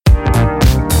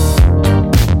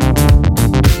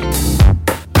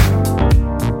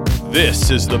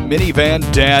This is the Minivan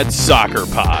Dad Soccer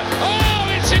Pod. Oh,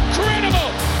 it's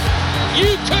incredible!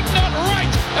 You could not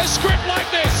write a script like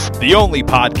this! The only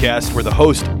podcast where the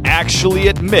host actually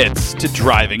admits to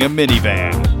driving a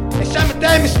minivan.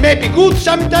 Sometimes it may be good,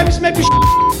 sometimes it may be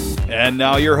And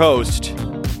now your host,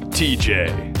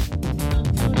 TJ.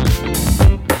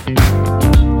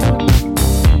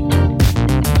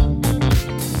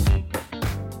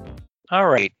 All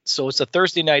right, so it's a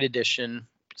Thursday night edition,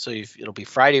 so it'll be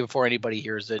Friday before anybody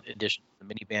hears it, edition of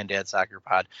the Minivan Dad Soccer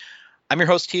Pod. I'm your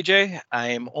host, TJ.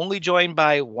 I'm only joined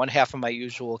by one half of my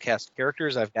usual cast of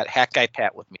characters. I've got Hack Guy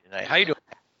Pat with me tonight. How you doing?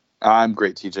 I'm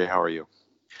great, TJ. How are you?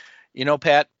 You know,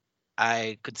 Pat,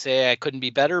 I could say I couldn't be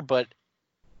better, but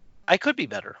I could be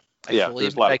better.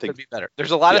 There's a lot of things. Could be better. There's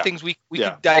a lot of things we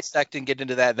could dissect and get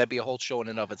into that. That'd be a whole show in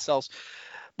and of itself.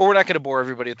 But we're not going to bore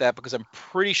everybody with that because I'm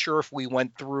pretty sure if we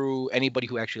went through anybody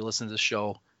who actually listens to the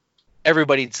show,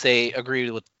 everybody'd agree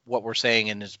with what we're saying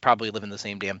and is probably living the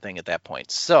same damn thing at that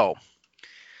point. So,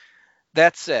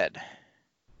 that said,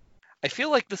 I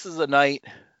feel like this is a night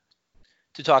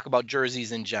to talk about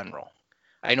jerseys in general.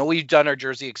 I know we've done our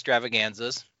jersey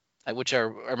extravaganzas, which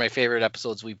are my favorite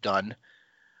episodes we've done.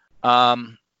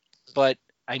 But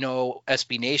I know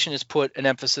SB Nation has put an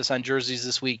emphasis on jerseys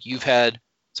this week. You've had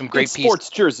some great pieces. Sports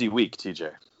Jersey Week, TJ.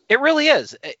 It really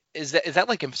is. Is that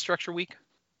like Infrastructure Week?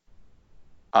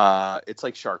 It's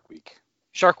like Shark Week.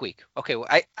 Shark Week. Okay, well,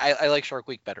 I like Shark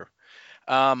Week better.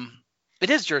 It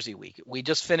is Jersey Week. We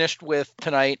just finished with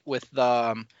tonight with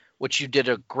which you did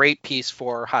a great piece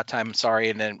for Hot Time. I'm sorry,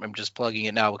 and then I'm just plugging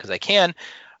it now because I can,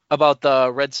 about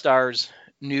the Red Stars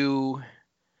new.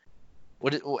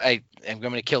 I'm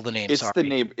going to kill the name. It's sorry.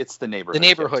 It's the neighborhood. The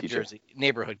neighborhood kit, jersey,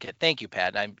 neighborhood kit. Thank you,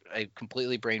 Pat. I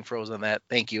completely brain froze on that.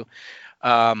 Thank you.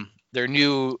 Their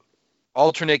new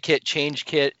alternate kit, change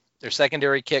kit, their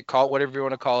secondary kit. Call it whatever you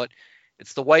want to call it.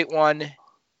 It's the white one.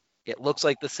 It looks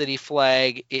like the city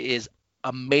flag. It is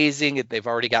amazing. They've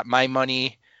already got my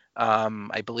money.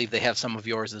 I believe they have some of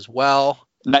yours as well.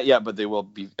 Not yet, but they will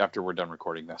be after we're done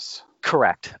recording this.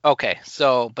 Correct. Okay.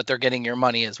 But they're getting your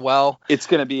money as well. It's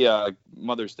going to be a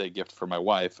Mother's Day gift for my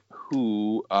wife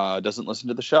who doesn't listen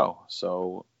to the show.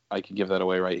 So I can give that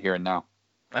away right here and now.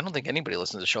 I don't think anybody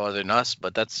listens to the show other than us,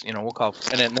 but that's, we'll call.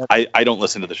 I don't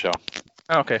listen to the show.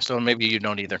 Okay. So maybe you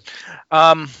don't either.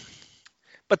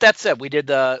 But that said, we did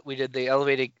the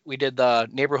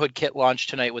neighborhood kit launch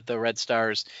tonight with the Red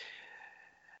Stars.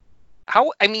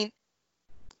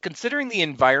 Considering the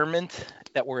environment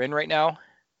that we're in right now,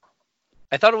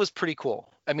 I thought it was pretty cool.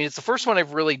 I mean, it's the first one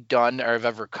I've really done or I've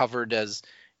ever covered as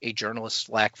a journalist,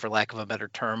 for lack of a better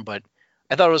term, but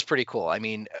I thought it was pretty cool. I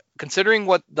mean, considering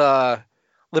what the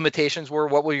limitations were,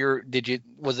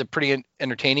 was it pretty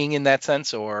entertaining in that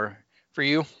sense, or for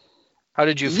you? How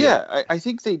did you feel? Yeah, I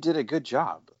think they did a good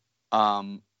job.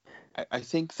 I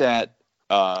think that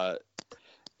not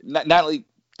only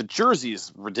the jersey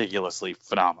is ridiculously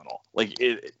phenomenal.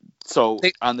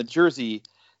 On the jersey,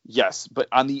 yes, but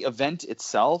on the event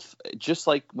itself, just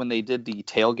like when they did the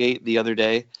tailgate the other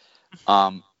day,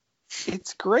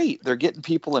 it's great. They're getting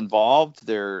people involved.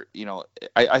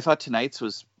 I thought tonight's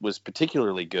was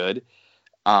particularly good.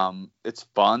 It's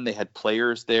fun. They had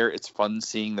players there. It's fun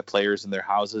seeing the players in their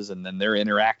houses, and then they're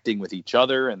interacting with each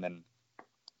other, and then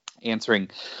answering,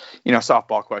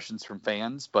 softball questions from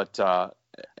fans. But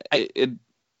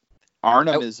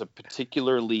Arnhem is a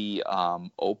particularly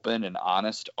open and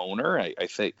honest owner. I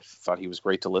thought he was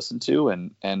great to listen to,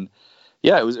 and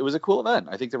yeah, it was a cool event.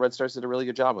 I think the Red Stars did a really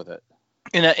good job with it.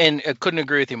 And I couldn't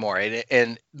agree with you more.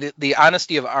 And the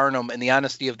honesty of Arnhem and the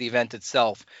honesty of the event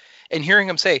itself, and hearing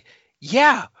him say,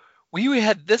 yeah, we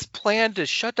had this plan to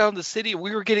shut down the city.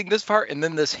 We were getting this far, and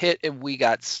then this hit, and we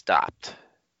got stopped.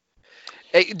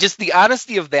 Just the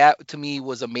honesty of that, to me,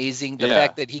 was amazing. The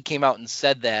fact that he came out and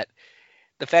said that,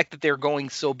 the fact that they're going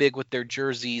so big with their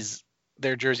jersey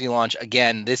launch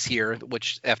again this year,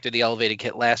 which after the elevated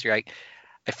kit last year,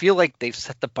 I feel like they've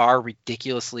set the bar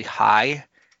ridiculously high.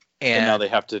 And now they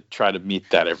have to try to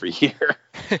meet that every year.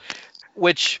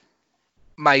 Which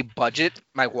my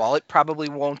wallet probably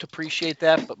won't appreciate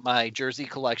that, but my jersey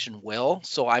collection will.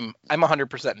 So I'm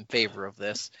 100% in favor of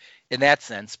this in that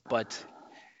sense. But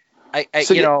go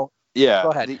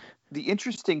ahead. The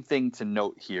interesting thing to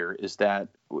note here is that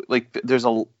there's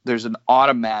an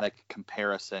automatic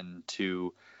comparison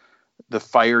to the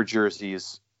Fire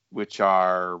jerseys, which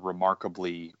are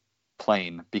remarkably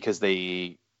plain because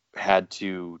they had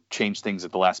to change things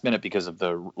at the last minute because of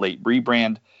the late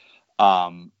rebrand,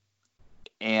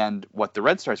 and what the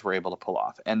Red Stars were able to pull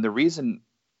off. And the reason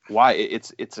why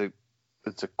it's a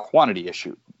quantity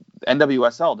issue.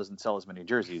 NWSL doesn't sell as many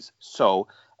jerseys, so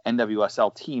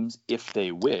NWSL teams, if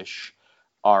they wish,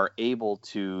 are able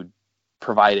to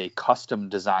provide a custom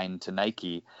design to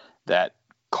Nike that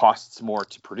costs more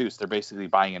to produce. They're basically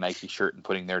buying a Nike shirt and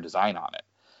putting their design on it.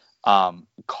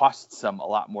 Costs them a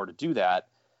lot more to do that,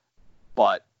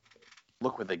 but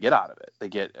look what they get out of it. They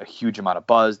get a huge amount of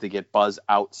buzz. They get buzz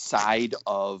outside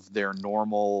of their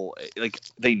normal, like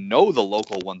they know the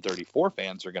local 134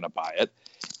 fans are going to buy it.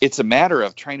 It's a matter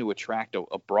of trying to attract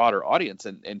a broader audience.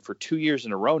 And for 2 years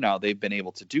in a row now, they've been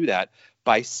able to do that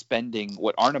by spending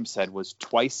what Arnhem said was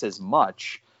twice as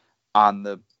much on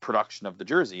the production of the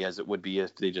jersey as it would be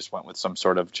if they just went with some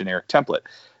sort of generic template.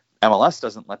 MLS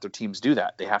doesn't let their teams do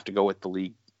that. They have to go with the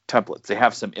league templates. They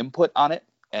have some input on it,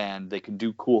 and they can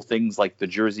do cool things like the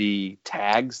jersey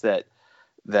tags that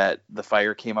the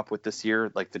Fire came up with this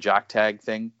year, like the jock tag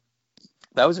thing.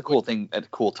 That was a cool thing, a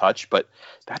cool touch, but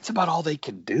that's about all they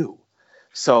can do.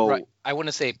 So right. I want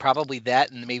to say probably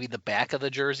that and maybe the back of the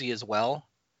jersey as well.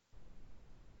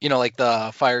 You know, like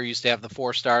the Fire used to have the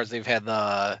 4 stars. They've had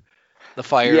the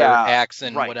Fire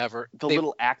accent, right. whatever.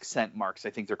 Little accent marks, I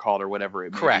think they're called, or whatever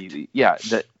it may correct. be. Yeah,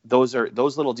 those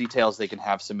little details they can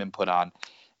have some input on.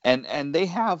 And they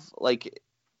have like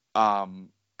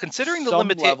considering the some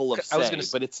limited level of say,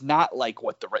 but it's not like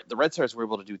what the Red Stars were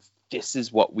able to do. This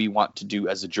is what we want to do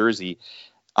as a jersey.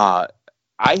 I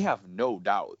have no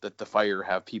doubt that the Fire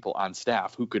have people on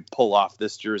staff who could pull off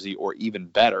this jersey or even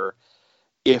better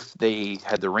if they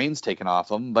had the reins taken off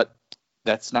them. But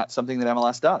that's not something that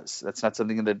MLS does. That's not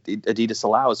something that Adidas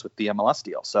allows with the MLS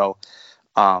deal. So,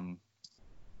 in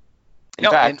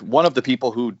fact, one of the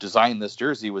people who designed this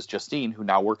jersey was Justine, who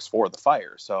now works for the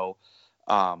Fire. So,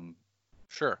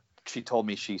 sure. She told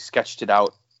me she sketched it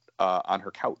out on her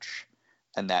couch,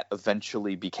 and that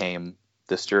eventually became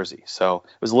this jersey. So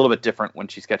it was a little bit different when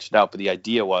she sketched it out, but the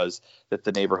idea was that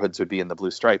the neighborhoods would be in the blue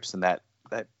stripes, and that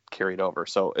carried over.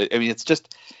 So, I mean,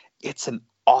 it's an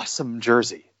awesome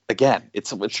jersey. Again,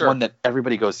 it's sure. One that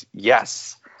everybody goes,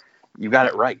 yes, you got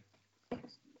it right.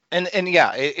 And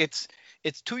yeah, it's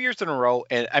 2 years in a row,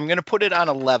 and I'm going to put it on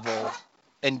a level,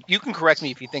 and you can correct me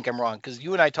if you think I'm wrong, because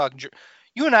you and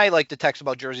I like to text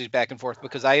about jerseys back and forth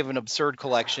because I have an absurd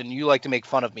collection. You like to make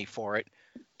fun of me for it.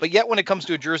 But yet when it comes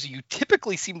to a jersey, you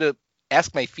typically seem to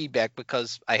ask my feedback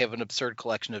because I have an absurd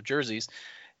collection of jerseys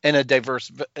and a diverse.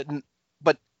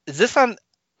 But is this on?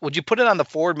 Would you put it on the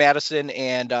Forward Madison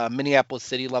and Minneapolis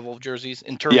City level of jerseys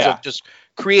in terms of just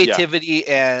creativity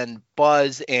and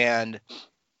buzz and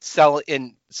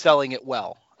selling it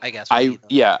well? I guess.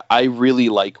 I really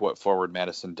like what Forward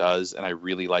Madison does, and I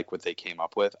really like what they came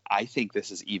up with. I think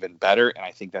this is even better, and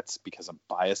I think that's because I'm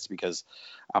biased because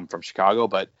I'm from Chicago,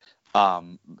 but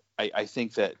I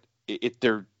think that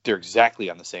they're exactly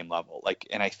on the same level. Like,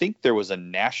 and I think there was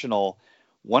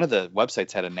one of the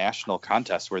websites had a national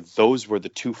contest where those were the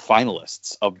 2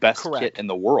 finalists of best kit in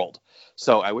the world.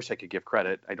 So I wish I could give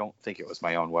credit. I don't think it was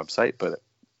my own website, but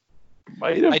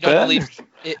might have been.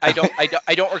 I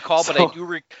don't recall, but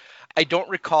I don't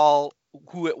recall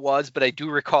who it was, but I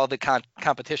do recall the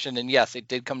competition. And yes, it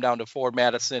did come down to Forward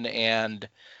Madison and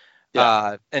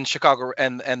Chicago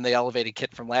and the elevated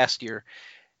kit from last year.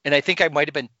 And I think I might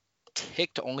have been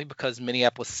ticked only because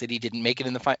Minneapolis City didn't make it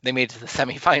in they made it to the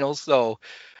semifinals. So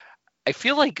I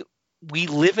feel like we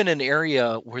live in an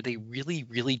area where they really,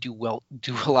 really do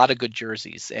a lot of good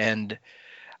jerseys. And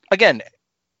again,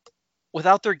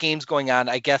 without their games going on,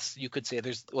 I guess you could say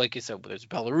there's, like you said, there's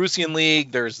Belarusian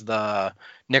League, there's the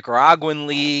Nicaraguan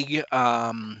League.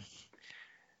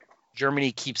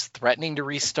 Germany keeps threatening to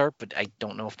restart, but I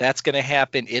don't know if that's going to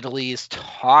happen. Italy is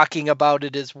talking about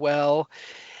it as well.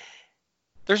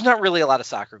 There's not really a lot of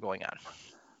soccer going on.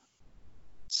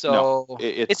 So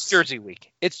it's Jersey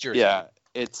week. It's Jersey. Yeah,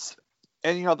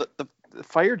 and you know, the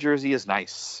Fire jersey is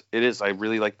nice. It is. I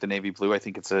really like the navy blue. I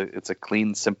think it's a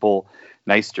clean, simple,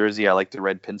 nice jersey. I like the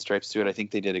red pinstripes to it. I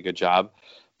think they did a good job.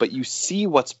 But you see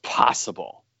what's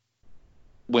possible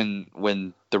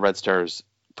when the Red Stars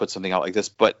put something out like this.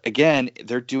 But again,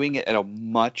 they're doing it at a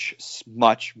much,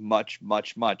 much, much,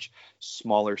 much, much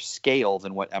smaller scale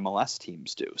than what MLS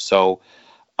teams do. So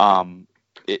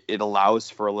it allows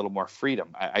for a little more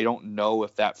freedom. I don't know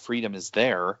if that freedom is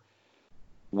there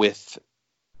with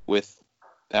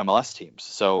MLS teams.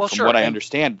 So what I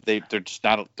understand, they're just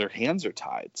not, their hands are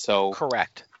tied. So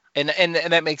correct. And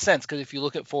that makes sense because if you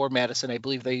look at Forward Madison, I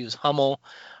believe they use Hummel.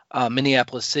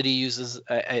 Minneapolis City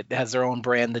has their own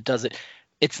brand that does it.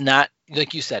 It's not,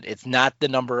 like you said, it's not the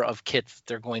number of kits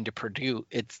they're going to produce.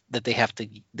 It's that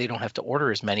they don't have to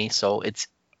order as many. So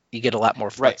you get a lot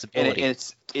more flexibility.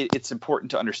 Right. And it's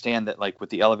important to understand that, like with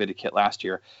the elevated kit last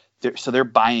year, they're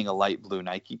buying a light blue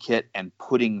Nike kit and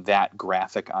putting that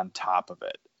graphic on top of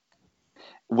it.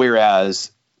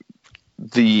 Whereas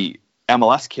the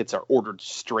MLS kits are ordered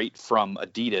straight from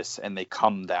Adidas and they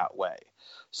come that way.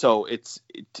 So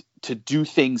to do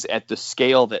things at the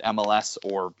scale that MLS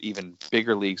or even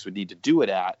bigger leagues would need to do it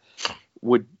at,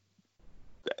 would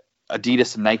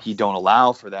Adidas and Nike don't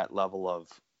allow for that level of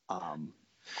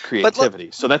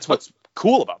creativity. So that's what's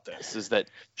cool about this is that.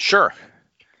 Sure.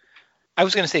 I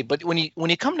was going to say, but when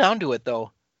you come down to it,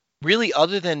 though, really,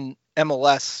 other than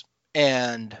MLS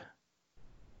and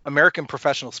American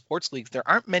professional sports leagues, there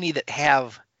aren't many that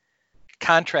have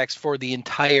contracts for the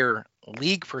entire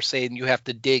league per se, and you have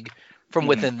to dig from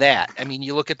within that. I mean,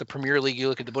 you look at the Premier League, you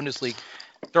look at the Bundesliga,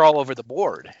 they're all over the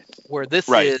board. Where this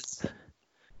is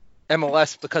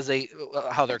MLS, because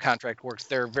how their contract works,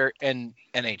 they're very, and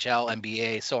NHL,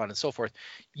 NBA, so on and so forth.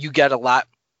 You get a lot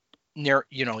near,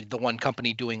 the one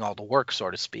company doing all the work, so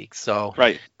to speak. So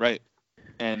right.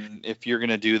 And if you're going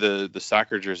to do the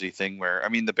soccer jersey thing where, I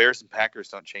mean, the Bears and Packers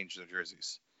don't change their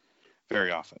jerseys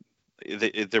very often.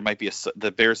 There might be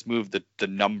the Bears moved the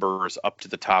numbers up to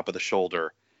the top of the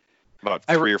shoulder about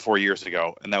 3 or 4 years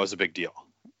ago, and that was a big deal.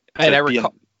 And I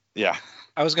recall,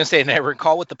 I was going to say, and I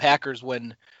recall with the Packers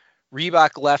when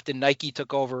Reebok left and Nike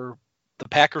took over, the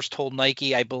Packers told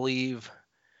Nike, I believe,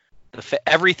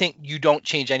 everything, you don't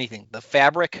change anything. The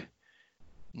fabric,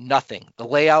 nothing. The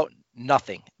layout,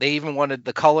 nothing. They even wanted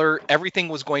the color. Everything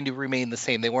was going to remain the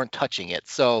same. They weren't touching it.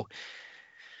 So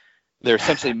they're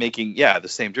essentially making the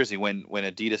same jersey. When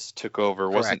Adidas took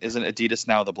over, isn't Adidas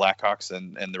now the Blackhawks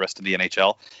and the rest of the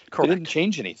NHL? Correct. They didn't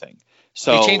change anything.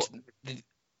 So they changed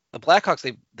the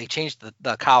Blackhawks. They changed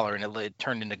the collar and it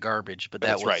turned into garbage. But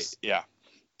that's right. Yeah.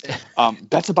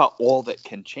 That's about all that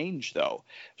can change though.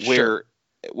 Where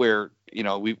we're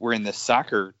in this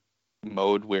soccer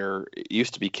mode where it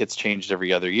used to be kits changed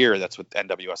every other year. That's what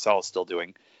NWSL is still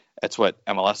doing. That's what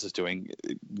MLS is doing.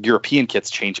 European kits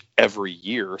change every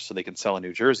year so they can sell a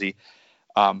new jersey.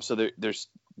 So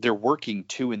they're working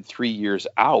 2 and 3 years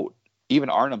out. Even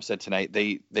Arnhem said tonight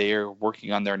they are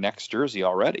working on their next jersey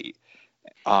already.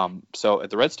 So at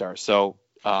the Red Stars. So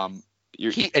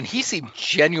he seemed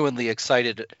genuinely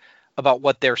excited about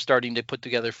what they're starting to put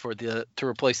together to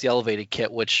replace the elevated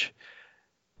kit, which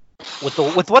with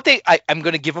what I'm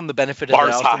going to give them the benefit of the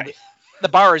doubt. High. The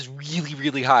bar is really,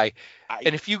 really high.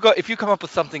 And if you come up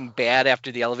with something bad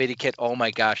after the elevated kit, oh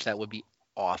my gosh, that would be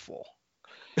awful.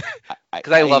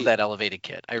 Because I love that elevated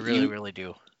kit. I really, really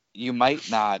do. You might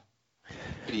not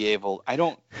be able. I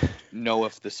don't know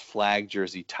if this flag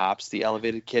jersey tops the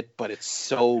elevated kit, but it's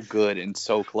so good and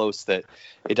so close that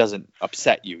it doesn't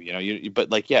upset you. But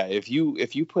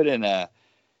if you put in a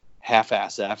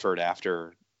half-ass effort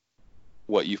after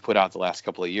what you've put out the last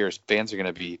couple of years, fans are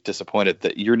going to be disappointed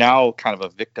that you're now kind of a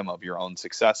victim of your own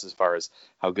success as far as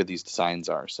how good these designs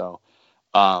are. So,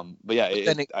 then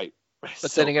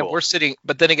again, we're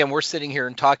sitting here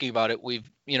and talking about it. We've,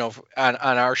 on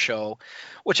our show,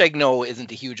 which I know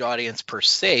isn't a huge audience per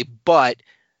se, but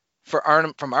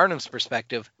from Arnhem's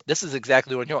perspective, this is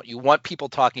exactly what you want. You want people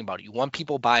talking about it. You want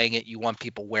people buying it. You want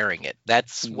people wearing it.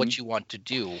 That's what you want to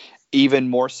do. Even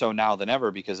more so now than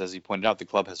ever, because as you pointed out, the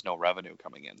club has no revenue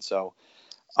coming in. So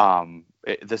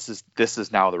this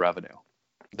is now the revenue.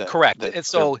 Correct. That and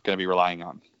so they're going to be relying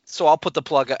on. So I'll put the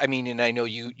plug. I mean, and I know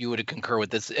you would concur with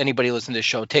this. Anybody listening to this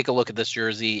show, take a look at this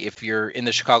jersey. If you're in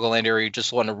the Chicagoland area, you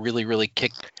just want a really, really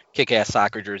kick-ass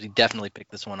soccer jersey, definitely pick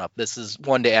this one up. This is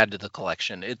one to add to the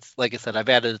collection. It's like I said, I've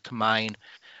added it to mine.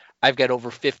 I've got over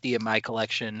 50 in my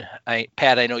collection.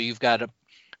 Pat, I know you've got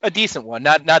a decent one.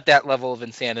 Not that level of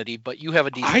insanity, but you have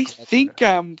a decent collection. I think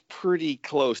I'm pretty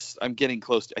close. I'm getting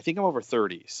close. I think I'm over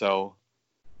 30. So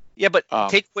yeah, but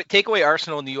take away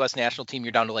Arsenal and the U.S. national team,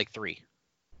 you're down to like 3.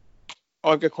 Oh,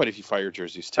 I've got quite a few Fire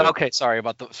jerseys too. Okay, sorry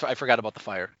I forgot about the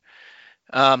Fire.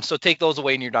 So take those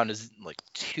away and you're down to like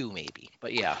 2 maybe.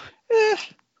 But yeah.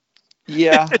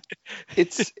 Yeah.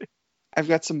 I've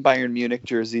got some Bayern Munich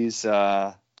jerseys.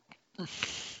 That's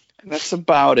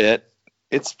about it.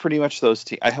 It's pretty much those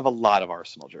teams. I have a lot of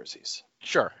Arsenal jerseys.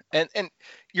 Sure. And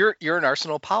you're an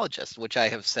Arsenal apologist, which I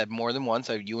have said more than once.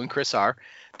 You and Chris are.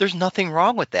 There's nothing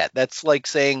wrong with that. That's like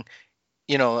saying,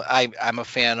 I'm a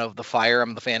fan of the Fire.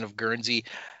 I'm the fan of Guernsey.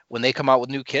 When they come out with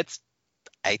new kits,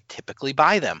 I typically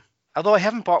buy them. Although I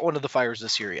haven't bought one of the Fires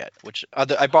this year yet, which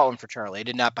I bought one for Charlie. I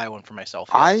did not buy one for myself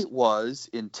yet. I was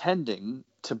intending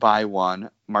to buy one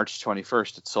March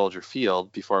 21st at Soldier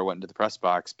Field before I went into the press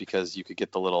box because you could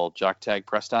get the little jock tag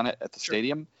pressed on it at the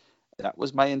stadium. That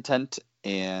was my intent,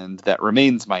 and that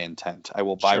remains my intent. I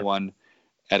will buy one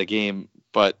at a game,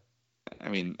 but I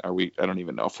mean, are we? I don't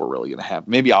even know if we're really going to have.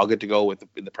 Maybe I'll get to go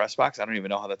in the press box. I don't even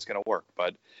know how that's going to work,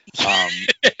 but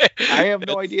I have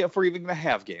no idea if we're even going to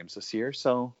have games this year.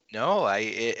 So no,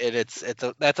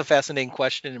 that's a fascinating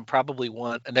question and probably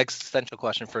an existential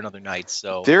question for another night.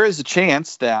 So there is a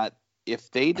chance that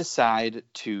if they decide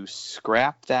to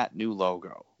scrap that new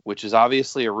logo, which is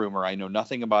obviously a rumor, I know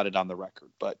nothing about it on the record,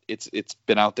 but it's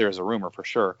been out there as a rumor for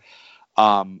sure,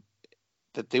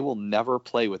 that they will never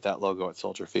play with that logo at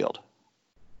Soldier Field.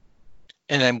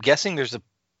 And I'm guessing there's a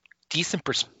decent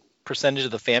percentage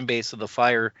of the fan base of the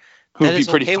Fire Who'd that be is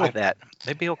pretty okay fine with that.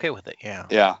 They'd be okay with it, yeah.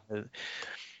 Yeah.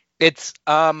 It's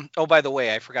oh, by the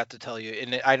way, I forgot to tell you,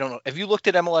 and I don't know, have you looked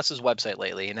at MLS's website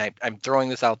lately? And I'm throwing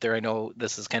this out there. I know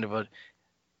this is kind of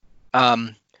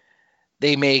a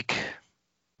they make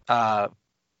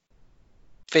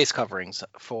face coverings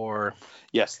for.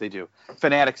 Yes, they do.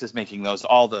 Fanatics is making those.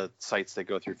 All the sites that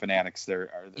go through Fanatics,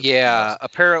 yeah.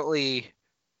 Apparently,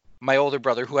 my older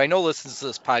brother, who I know listens to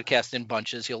this podcast in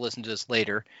bunches, he'll listen to this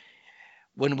later.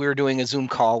 When we were doing a Zoom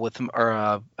call with him,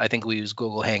 or I think we used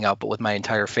Google Hangout, but with my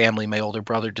entire family, my older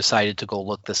brother decided to go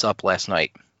look this up last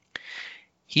night.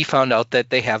 He found out that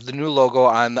they have the new logo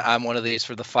on one of these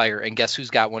for the Fire, and guess who's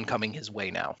got one coming his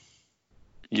way now?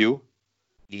 You?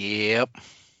 Yep.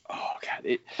 Oh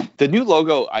God! The new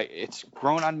logo, it's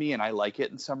grown on me, and I like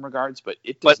it in some regards, but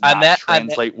it does not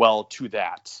translate well to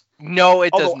that. No,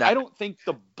 it does not. I don't think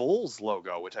the Bulls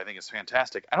logo, which I think is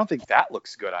fantastic, I don't think that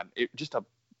looks good on it. Just a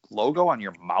logo on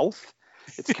your mouth.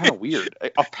 It's kind of weird.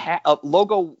 A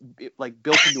logo like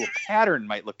built into a pattern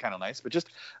might look kind of nice, but just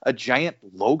a giant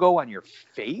logo on your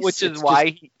face. Which is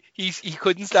why he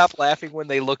couldn't stop laughing when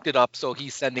they looked it up, so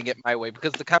he's sending it my way,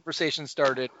 because the conversation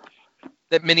started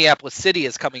that Minneapolis City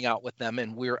is coming out with them,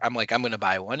 and I'm like, I'm going to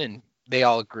buy one, and they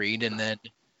all agreed, and then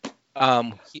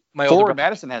Forward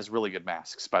Madison has really good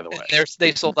masks, by the way.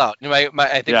 They sold out. I think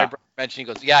my brother mentioned,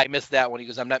 he goes, yeah, I missed that one. He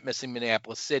goes, I'm not missing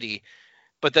Minneapolis City.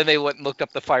 But then they went and looked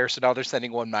up the Fire, so now they're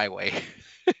sending one my way.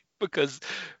 because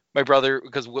my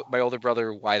older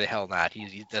brother, why the hell not?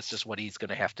 That's just what he's going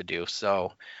to have to do.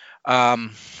 So,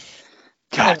 God,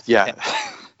 yeah.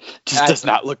 Just does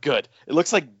not look good. It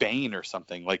looks like Bane or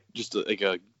something, like just like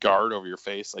a guard over your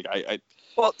face. Like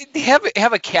Well,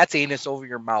 have a cat's anus over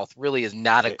your mouth really is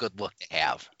not a good look to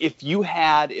have. If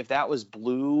that was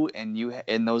blue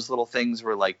and those little things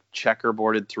were like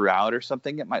checkerboarded throughout or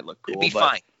something, it might look cool. It'd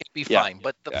be fine.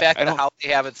 But the fact that how they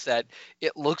have it set,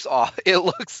 it looks off. It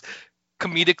looks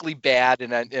comedically bad.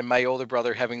 And my older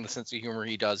brother, having the sense of humor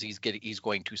he does, he's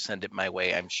going to send it my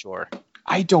way, I'm sure.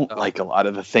 I don't like a lot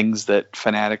of the things that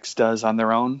Fanatics does on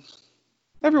their own.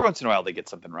 Every once in a while they get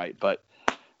something right, but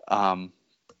I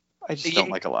just don't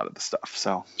like a lot of the stuff.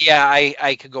 So yeah,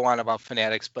 I could go on about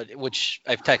Fanatics, but which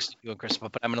I've texted you and Chris,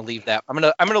 but I'm going to leave that. I'm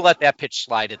going to let that pitch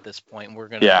slide at this point. We're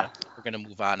going to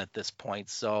move on at this point.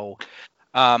 So,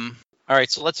 all right,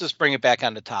 so let's just bring it back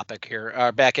on the topic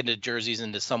here, back into jerseys,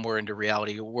 into somewhere into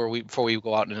reality, before we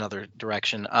go out in another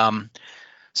direction.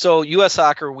 So U.S.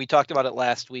 Soccer, we talked about it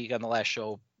last week on the last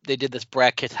show. They did this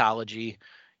bracketology.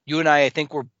 You and I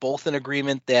think we're both in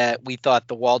agreement that we thought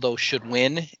the Waldo should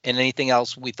win, and anything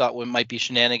else we thought might be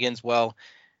shenanigans. Well,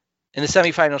 in the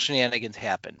semifinal, shenanigans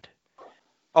happened.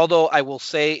 Although I will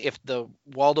say, if the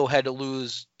Waldo had to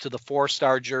lose to the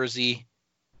 4-star jersey,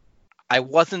 I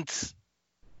wasn't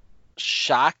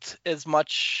shocked as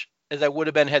much as I would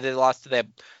have been had they lost to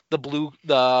the blue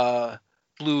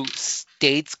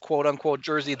States quote unquote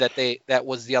jersey that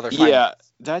was the other final. Yeah,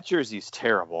 that jersey's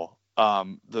terrible.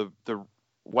 The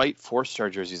white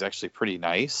 4-star jersey is actually pretty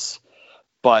nice,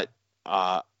 but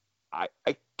I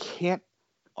can't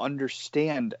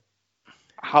understand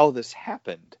how this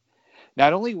happened.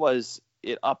 Not only was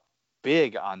it up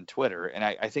big on Twitter, and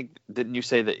I think, didn't you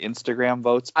say that Instagram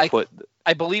votes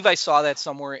I believe I saw that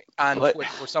somewhere on Twitter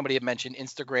where somebody had mentioned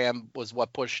Instagram was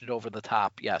what pushed it over the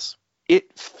top. Yes.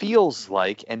 It feels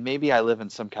like, and maybe I live in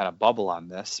some kind of bubble on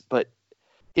this, but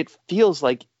it feels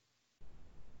like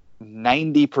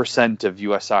 90% of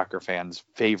U.S. Soccer fans'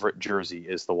 favorite jersey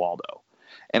is the Waldo.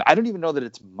 And I don't even know that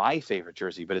it's my favorite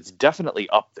jersey, but it's definitely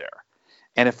up there.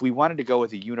 And if we wanted to go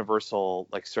with a universal,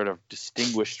 like sort of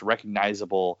distinguished,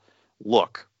 recognizable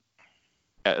look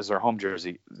as our home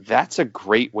jersey, that's a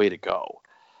great way to go.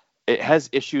 It has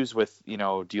issues with,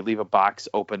 do you leave a box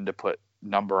open to put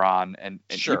number on, and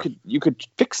sure, you could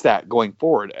fix that going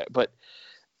forward, but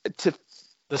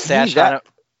the sash on it,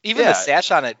 even the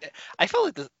sash on it, I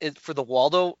felt like for the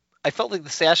Waldo, I felt like the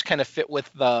sash kind of fit with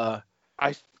the.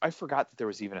 I forgot that there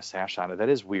was even a sash on it. That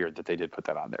is weird that they did put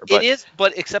that on there. But, it is,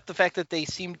 but except the fact that they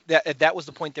seemed that was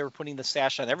the point they were putting the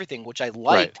sash on everything, which I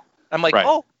liked. Right. I'm like,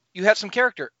 oh, you have some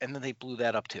character, and then they blew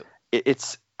that up too.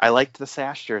 it's I liked the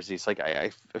sash jerseys. Like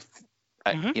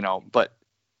but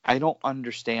I don't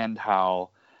understand how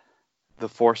the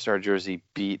 4-star jersey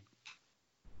beat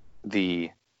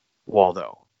the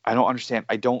Waldo. I don't understand.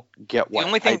 I don't get what.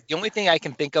 The only thing I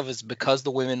can think of is because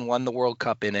the women won the World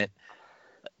Cup in it,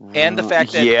 and the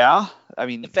fact that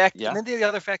and then the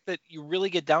other fact that you really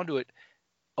get down to it,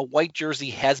 a white jersey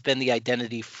has been the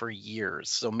identity for years.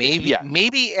 So maybe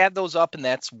add those up, and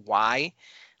that's why.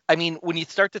 I mean, when you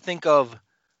start to think of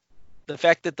the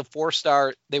fact that the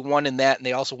 4-star, they won in that, and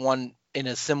they also won in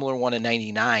a similar one in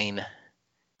 '99.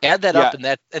 Add that up,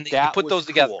 and you put those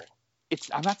together.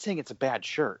 I'm not saying it's a bad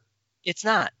shirt. It's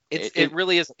not. It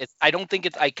really is. I don't think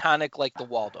it's iconic like the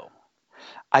Waldo.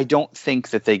 I don't think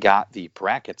that they got the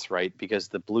brackets right, because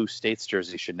the Blue States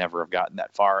jersey should never have gotten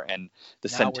that far, and the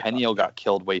Centennial got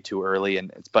killed way too early.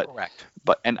 Correct.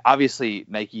 And obviously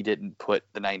Nike didn't put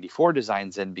the '94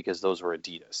 designs in because those were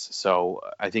Adidas. So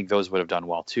I think those would have done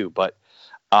well too. But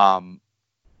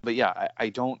yeah, I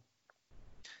don't.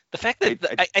 The fact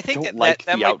that I think that might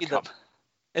be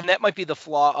that might be the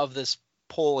flaw of this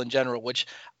poll in general, which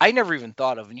I never even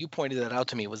thought of, and you pointed that out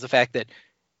to me, was the fact that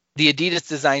the Adidas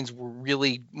designs were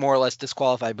really more or less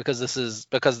disqualified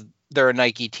because they're a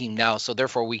Nike team now, so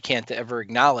therefore we can't ever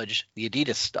acknowledge the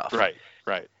Adidas stuff. Right.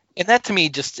 And that to me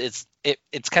just it's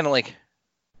kind of like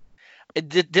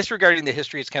disregarding the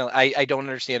history. It's kind of I don't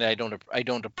understand it. I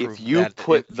don't approve. If you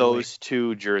put those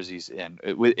two jerseys in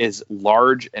with as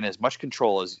large and as much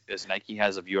control as Nike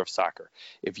has of UF Soccer,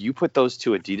 if you put those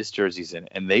two Adidas jerseys in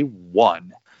and they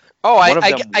won, I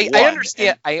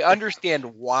understand. I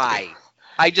understand why.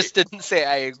 I just didn't say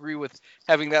I agree with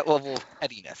having that level of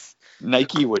pettiness.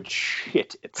 Nike would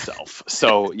shit itself.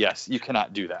 So yes, you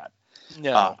cannot do that.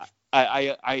 No.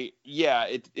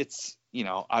 It's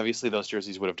obviously those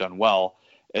jerseys would have done well,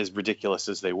 as ridiculous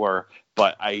as they were.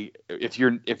 But if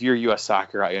you're US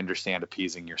Soccer, I understand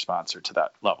appeasing your sponsor to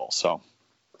that level. So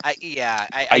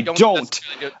I don't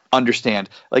understand.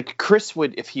 Like Chris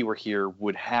would, if he were here,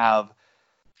 would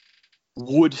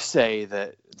say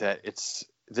that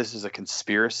this is a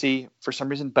conspiracy for some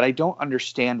reason, but I don't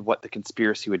understand what the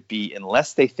conspiracy would be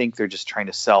unless they think they're just trying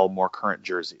to sell more current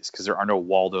jerseys because there are no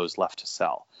Waldos left to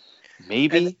sell.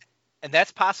 Maybe. And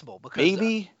that's possible because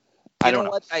maybe I don't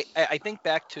know what I think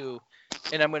back to,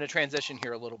 and I'm going to transition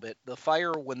here a little bit. The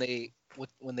Fire, when they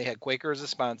had Quaker as a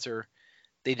sponsor,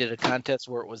 they did a contest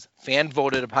where it was fan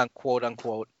voted upon, quote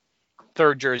unquote,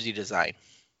 third jersey design.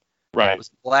 Right. It was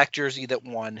the black jersey that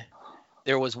won.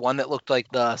 There was one that looked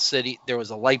like the city. There was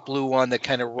a light blue one that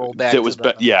kind of rolled back. That was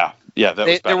better. Yeah, that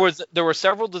was better. There were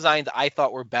several designs I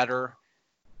thought were better.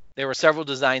 There were several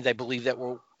designs I believe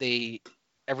that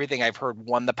everything I've heard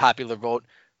won the popular vote.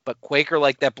 But Quaker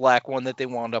liked that black one that they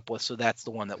wound up with, so that's the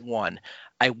one that won.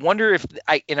 I wonder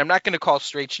and I'm not going to call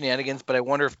straight shenanigans, but I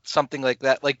wonder if something like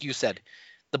that, like you said,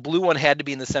 the blue one had to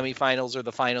be in the semifinals or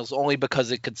the finals only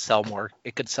because it could sell more.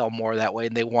 It could sell more that way,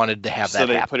 and they wanted to have that. So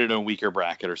they happen. Put it in a weaker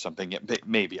bracket or something.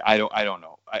 Maybe I don't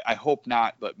know. I hope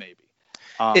not, but maybe.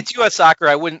 It's U.S. Soccer.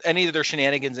 I wouldn't any of their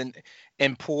shenanigans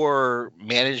and poor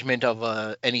management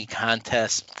of any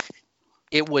contest.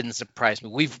 It wouldn't surprise me.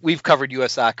 We've covered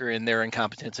U.S. Soccer and their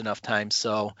incompetence enough times.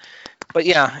 So, but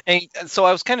yeah, so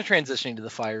I was kind of transitioning to the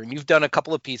Fire, and you've done a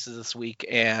couple of pieces this week,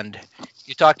 and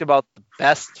you talked about the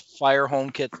best Fire home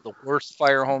kits, the worst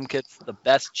Fire home kits, the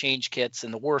best change kits,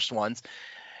 and the worst ones.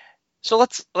 So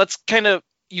let's kind of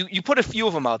you put a few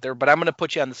of them out there, but I'm going to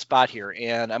put you on the spot here,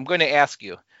 and I'm going to ask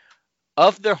you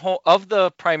of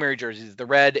the primary jerseys, the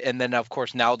red, and then of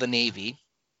course now the navy,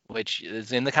 which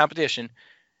is in the competition.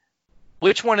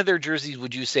 Which one of their jerseys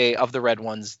would you say of the red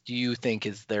ones do you think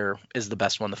is the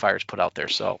best one the Fire's put out there?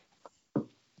 So,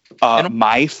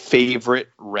 my favorite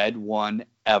red one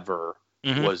ever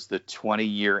was the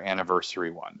 20-year anniversary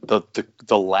one,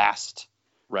 the last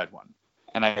red one,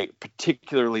 and I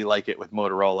particularly like it with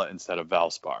Motorola instead of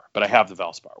Valspar. But I have the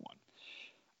Valspar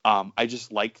one. I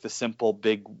just like the simple,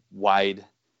 big, wide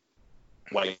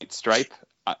white stripe.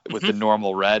 With the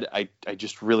normal red, I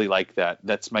just really like that.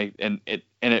 That's and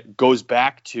it goes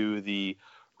back to the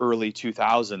early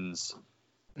 2000s.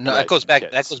 No, that goes back.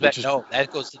 That goes back. No,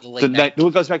 that goes to the late. It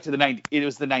goes back to the 90. It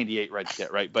was the 98 red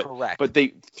kit, right? But correct. But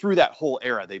they through that whole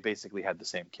era, they basically had the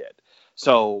same kit.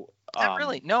 So not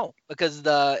really, no, because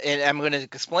and I'm going to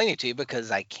explain it to you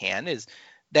because I can is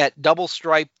that double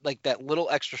stripe, like that little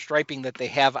extra striping that they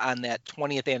have on that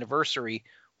 20th anniversary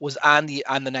was on the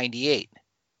 98.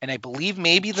 And I believe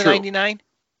maybe the 99,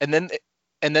 and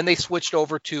then they switched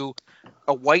over to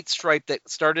a white stripe that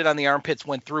started on the armpits,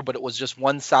 went through, but it was just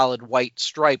one solid white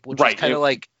stripe, which was kind of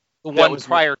like the one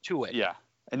prior to it. Yeah,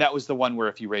 And that was the one where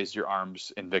if you raised your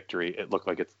arms in victory, it looked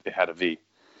like it had a V.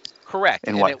 Correct.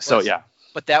 And what? So yeah.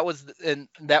 But that was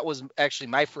actually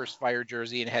my first Fire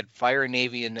jersey, and it had Fire and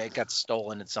Navy, and it got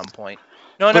stolen at some point.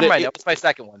 No, never mind. That was my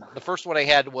second one. The first one I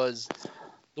had was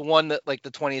the one that, like,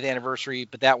 the 20th anniversary,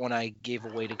 but that one I gave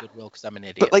away to Goodwill because I'm an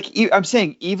idiot. But, like, I'm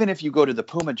saying, even if you go to the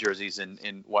Puma jerseys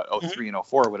in what, 03 and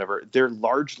 04 or whatever, they're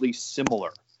largely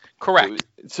similar. Correct.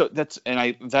 So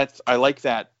I like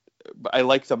that. I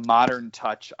like the modern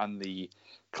touch on the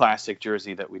classic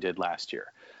jersey that we did last year.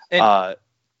 And I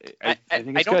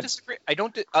think it's good. Disagree. I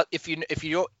don't.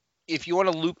 If you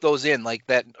want to loop those in, like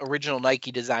that original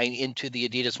Nike design into the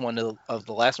Adidas one of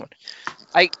the last one,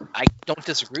 I don't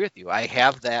disagree with you. I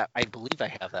have that. I believe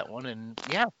I have that one, and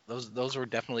yeah, those were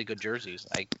definitely good jerseys.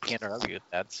 I can't argue with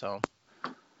that. So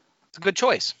it's a good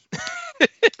choice.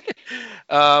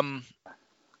 And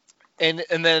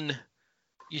then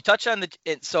you touch on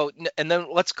and then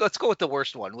let's go with the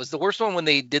worst one. Was the worst one when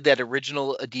they did that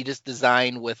original Adidas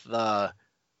design with the,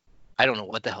 I don't know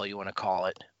what the hell you want to call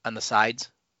it, on the sides?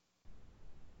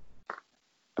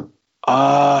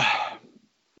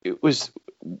 It was.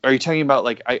 Are you talking about,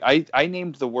 like, I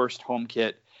named the worst home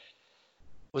kit?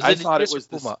 I thought it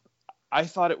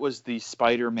was the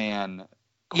Spider-Man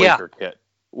Quaker kit.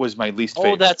 Was my least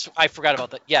favorite. Oh, I forgot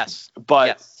about that. Yes, but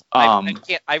yes. I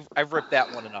can't. I've ripped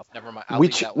that one enough. Never mind.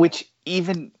 Which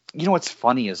even, you know what's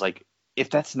funny is, like, if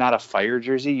that's not a Fire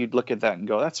jersey, you'd look at that and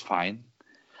go, that's fine.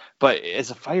 But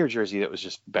as a Fire jersey, that was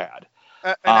just bad.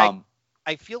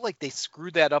 I feel like they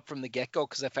screwed that up from the get-go,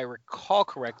 because if I recall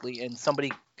correctly, and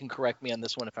somebody can correct me on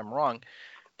this one if I'm wrong,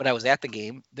 but I was at the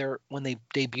game when they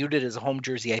debuted it as a home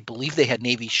jersey, I believe they had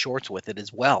navy shorts with it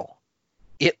as well.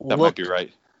 Might be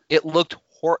right. It looked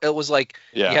it was like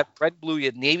you had red, blue, you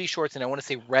had navy shorts, and I want to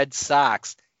say red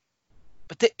socks,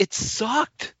 but it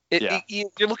sucked. You're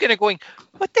looking at going,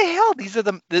 what the hell? These are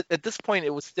at this point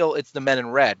it's the men in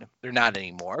red. They're not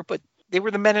anymore, but they were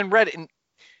the men in red,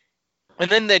 and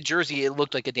then that jersey, it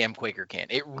looked like a damn Quaker can.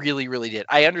 It really, really did.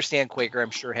 I understand Quaker, I'm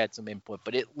sure, had some input,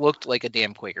 but it looked like a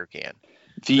damn Quaker can.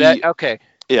 Okay.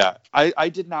 Yeah, I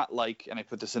did not like, and I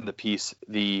put this in the piece,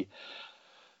 the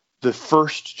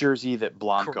first jersey that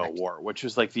Blanco wore, which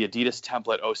was like the Adidas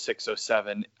template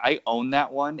 06-07. I own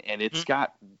that one, and it's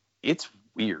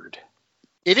weird.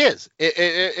 It is.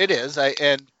 It is.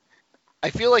 I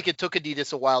feel like it took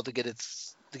Adidas a while to get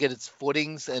its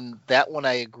footings, and that one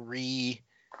I agree,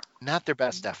 not their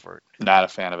best effort. Not a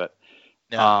fan of it.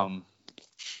 No.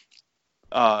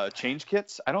 Change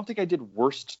kits. I don't think I did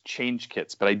worst change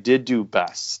kits, but I did do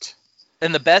best.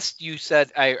 And the best, you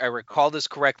said, I recall this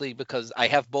correctly because I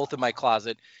have both in my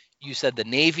closet. You said the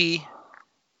navy,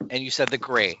 and you said the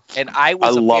gray. And I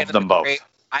love them both.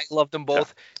 I love them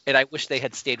both, and I wish they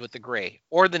had stayed with the gray.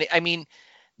 The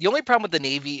only problem with the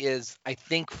navy is I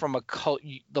think from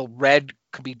the red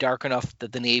could be dark enough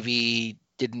that the navy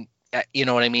didn't. You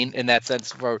know what I mean? In that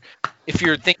sense, if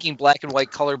you're thinking black and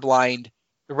white colorblind,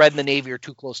 the red and the navy are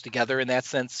too close together in that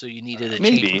sense, so you needed a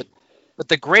change. But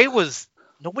the gray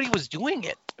nobody was doing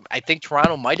it. I think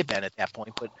Toronto might have been at that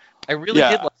point, but I really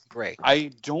did like the gray.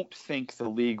 I don't think the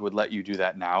league would let you do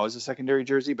that now as a secondary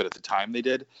jersey, but at the time they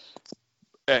did.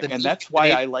 And that's why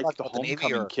I like the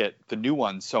homecoming kit, the new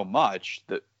one, so much.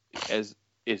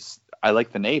 I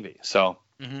like the navy. So,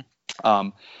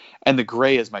 and the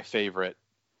gray is my favorite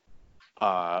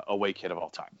away kit of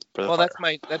all time.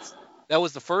 That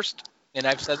was the first, and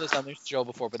I've said this on this show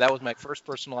before, but that was my first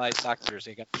personalized soccer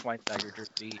jersey. I got the Schweinsteiger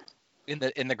jersey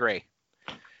in the gray,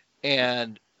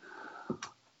 and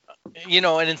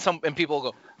and people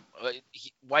go,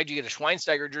 why'd you get a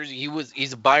Schweinsteiger jersey?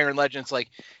 He's a Bayern legend. It's like,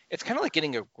 it's kind of like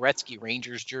getting a Gretzky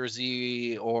Rangers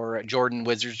jersey or a Jordan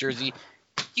Wizards jersey.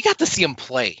 You got to see him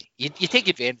play. You take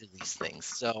advantage of these things.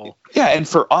 So yeah, and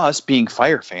for us being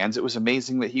Fire fans, it was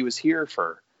amazing that he was here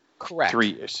for 3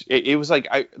 years. It was like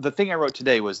the thing I wrote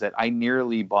today was that I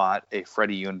nearly bought a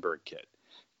Freddie Ljungberg kit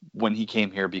when he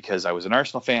came here because I was an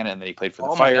Arsenal fan and then he played for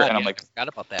the Fire. And I'm like, I forgot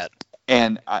about that.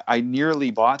 And I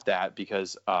nearly bought that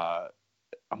because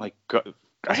I'm like,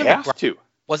 I have to.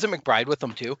 Wasn't McBride with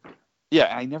them too?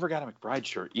 Yeah, I never got a McBride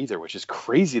shirt either, which is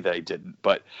crazy that I didn't.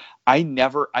 But I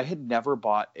had never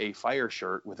bought a Fire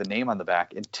shirt with a name on the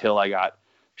back until I got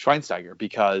Schweinsteiger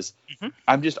because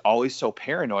I'm just always so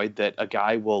paranoid that a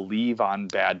guy will leave on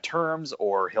bad terms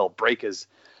or he'll break his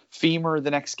femur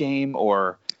the next game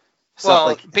or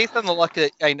something. Well, based on the luck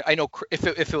that I know, if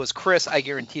it was Chris, I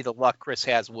guarantee the luck Chris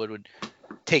has would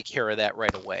take care of that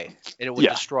right away, and it would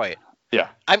destroy it. Yeah,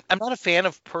 I'm not a fan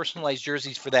of personalized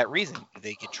jerseys for that reason.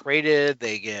 They get traded,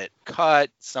 they get cut,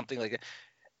 something like that.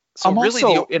 So I'm really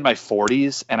also in my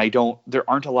 40s, and there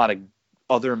aren't a lot of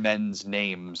other men's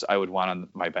names I would want on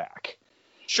my back.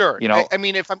 Sure. You know, I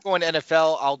mean, if I'm going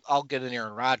NFL, I'll get an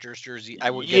Aaron Rodgers jersey. I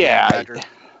would get Aaron Rodgers.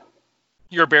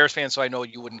 You're a Bears fan, so I know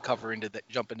you wouldn't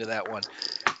jump into that one.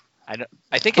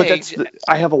 I think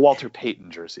I have a Walter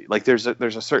Payton jersey. Like there's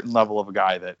a certain level of a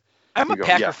guy that I'm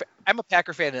a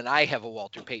Packer fan, and I have a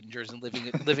Walter Payton jersey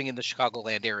living in the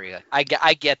Chicagoland area. I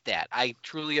get that. I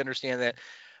truly understand that.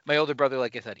 My older brother,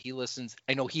 like I said, he listens.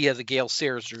 I know he has a Gale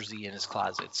Sayers jersey in his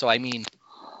closet. So I mean,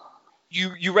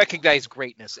 you recognize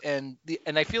greatness, and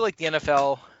I feel like the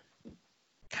NFL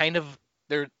kind of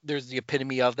there's the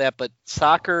epitome of that, but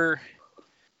soccer.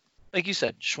 Like you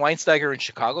said, Schweinsteiger in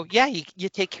Chicago, yeah, you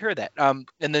take care of that. And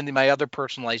then my other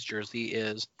personalized jersey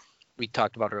is, we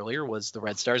talked about earlier, was the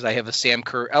Red Stars. I have a Sam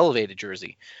Kerr elevated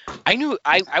jersey.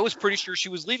 I was pretty sure she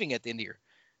was leaving at the end of the year,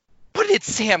 but it's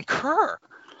Sam Kerr.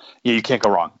 Yeah, you can't go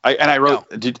wrong. I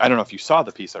wrote. No. I don't know if you saw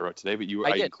the piece I wrote today,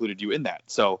 but I included you in that.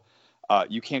 So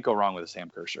you can't go wrong with a Sam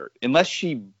Kerr shirt unless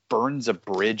she burns a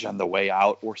bridge on the way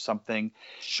out or something.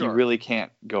 Sure. You really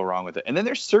can't go wrong with it. And then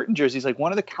there's certain jerseys. Like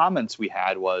one of the comments we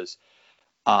had was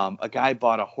a guy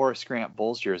bought a Horace Grant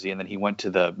Bulls jersey and then he went to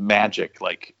the Magic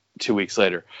like 2 weeks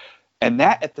later, and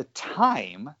that at the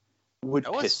time would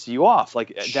piss you off.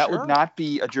 Like that would not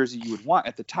be a jersey you would want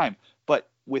at the time. But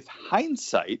with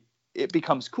hindsight, it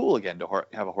becomes cool again to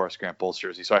have a Horace Grant Bulls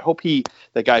jersey. So I hope I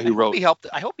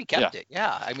hope he kept it.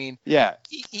 Yeah, I mean, yeah,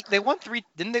 they won 3.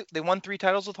 Didn't they? They won 3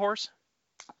 titles with Horace.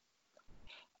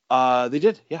 They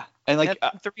did, yeah. And like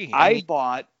I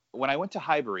bought when I went to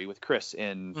Highbury with Chris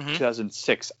in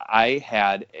 2006. I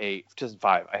had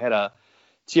 2005. I had a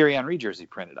Thierry Henry jersey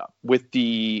printed up with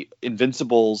the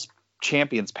Invincibles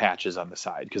champions patches on the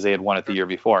side because they had won it the year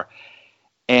before.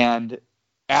 And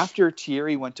after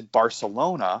Thierry went to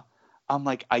Barcelona, I'm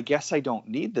like, I guess I don't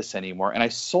need this anymore. And I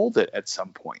sold it at some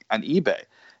point on eBay.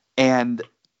 And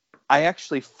I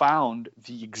actually found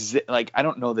I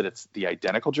don't know that it's the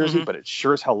identical jersey, but it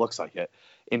sure as hell looks like it,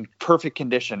 in perfect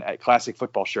condition at Classic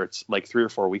Football Shirts like 3 or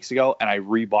 4 weeks ago. And I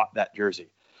rebought that jersey.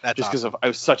 That's just because I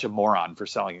was such a moron for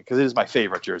selling it because it is my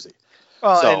favorite jersey.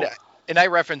 Well, and I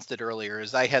referenced it earlier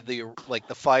is I had the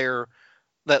fire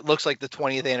that looks like the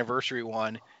 20th anniversary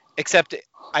one, except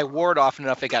I wore it often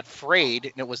enough it got frayed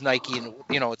and it was Nike and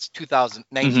it's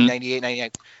 1998, 99.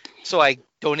 So I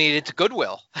donated it to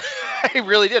Goodwill. I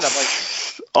really did. I'm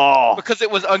like, because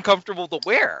it was uncomfortable to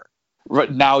wear.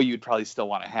 Right now you'd probably still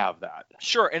want to have that.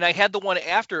 Sure, and I had the one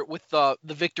after it with the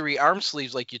Victory arm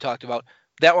sleeves like you talked about.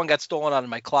 That one got stolen out of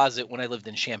my closet when I lived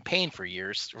in Champaign for a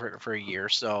year.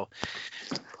 So,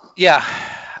 yeah,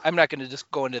 I'm not going to just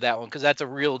go into that one because that's a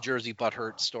real Jersey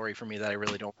butthurt story for me that I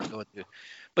really don't want to go into.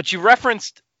 But you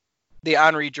referenced the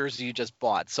Henry jersey you just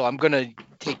bought, so I'm going to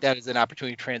take that as an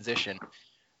opportunity to transition.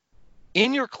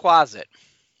 In your closet,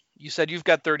 you said you've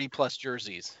got 30-plus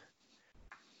jerseys.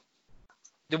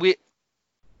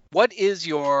 What is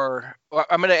your –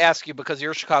 I'm going to ask you because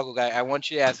you're a Chicago guy. I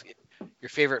want you to ask your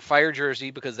favorite Fire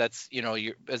jersey because that's,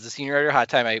 as the senior editor of Hot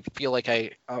Time, I feel like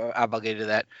I obligated to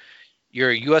that.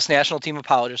 You're a U.S. national team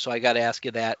apologist, so I got to ask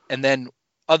you that. And then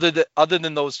other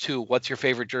than those two, what's your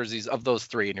favorite jerseys of those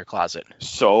 3 in your closet?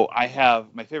 So I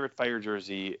have my favorite Fire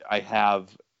jersey. I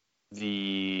have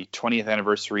the 20th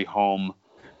anniversary home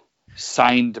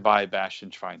signed by Bastian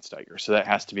Schweinsteiger. So that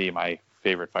has to be my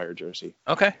favorite Fire jersey.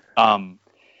 Okay.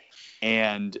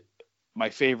 And my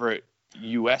favorite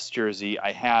U.S. jersey,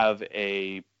 I have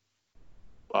a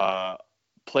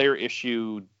player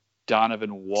issue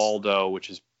Donovan Waldo, which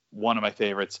is one of my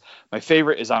favorites. My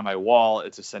favorite is on my wall.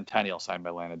 It's a Centennial signed by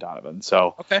Landon Donovan.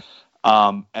 So, okay.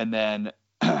 And then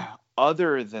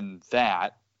other than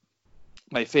that,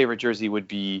 my favorite jersey would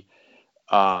be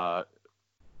my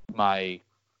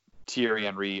Thierry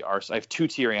Henry Arsenal. I have 2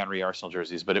 Thierry Henry Arsenal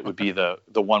jerseys, but it would be the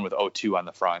one with 02 on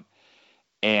the front.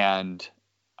 And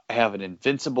I have an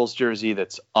Invincibles jersey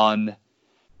that's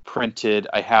unprinted.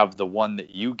 I have the one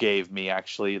that you gave me,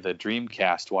 actually, the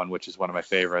Dreamcast one, which is one of my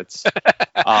favorites.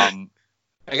 I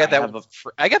got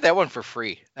that one for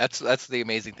free. That's the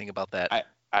amazing thing about that.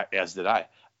 As did I.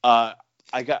 I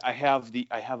have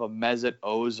a Mesut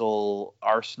Ozil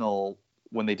Arsenal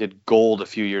when they did gold a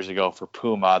few years ago for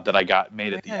Puma that I got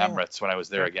made at the Emirates when I was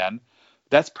there again.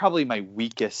 That's probably my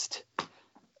weakest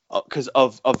because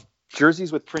of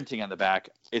jerseys with printing on the back.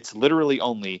 It's literally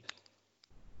only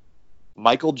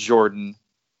Michael Jordan,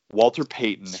 Walter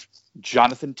Payton,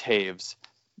 Jonathan Taves,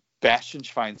 Bastian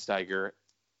Schweinsteiger,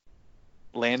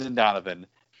 Landon Donovan,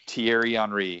 Thierry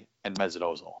Henry, and Mesut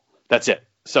Ozil. That's it.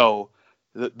 So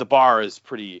the bar is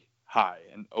pretty high,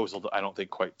 and Ozil I don't think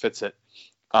quite fits it.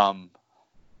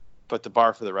 but the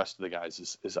bar for the rest of the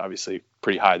guys is obviously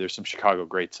pretty high. There's some Chicago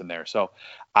greats in there. So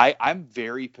I'm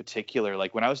very particular.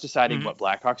 Like when I was deciding what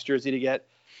Blackhawks jersey to get,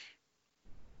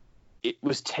 it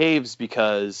was Taves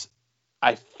because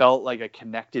I felt like I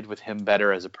connected with him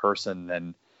better as a person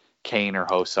than Kane or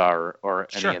Hossa or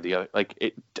any of the other.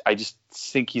 Like I just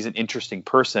think he's an interesting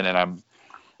person, and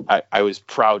I was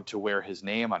proud to wear his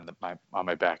name on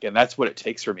my back, and that's what it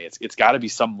takes for me. It's got to be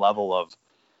some level of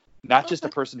not just a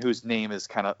person whose name is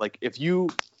kind of like, if you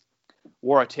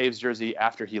wore a Taves jersey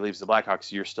after he leaves the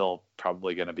Blackhawks, you're still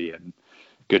probably going to be in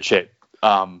good shape.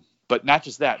 But not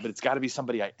just that, but it's got to be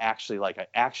somebody I actually like. I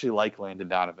actually like Landon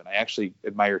Donovan. I actually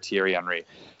admire Thierry Henry,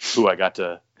 who I got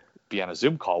to be on a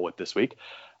Zoom call with this week.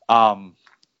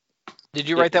 Did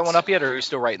you write that one up yet, or are you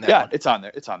still writing that one? Yeah, it's on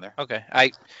there. It's on there. Okay.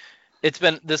 It's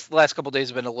been, this last couple of days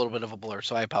have been a little bit of a blur,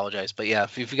 so I apologize. But yeah,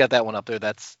 if you got that one up there,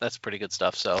 that's pretty good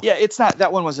stuff. So yeah,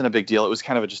 that one wasn't a big deal. It was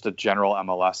kind of just a general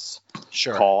MLS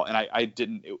call, and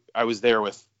I was there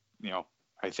with,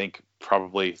 I think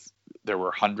probably there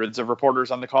were hundreds of reporters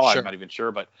on the call. I'm not even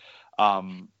sure, but I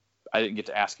didn't get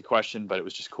to ask a question, but it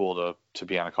was just cool to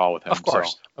be on a call with him. Of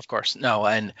course. No,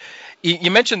 and you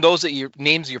mentioned those that your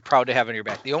names you're proud to have on your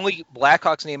back. The only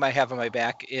Blackhawks name I have on my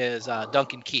back is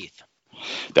Duncan Keith.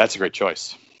 That's a great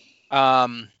choice. But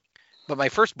my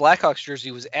first Blackhawks jersey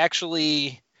was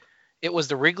actually, it was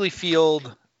the Wrigley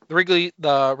Field jersey.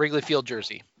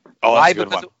 Oh, that's a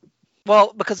good one.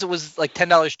 Well, because it was like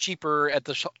 $10 cheaper at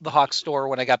the Hawks store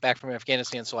when I got back from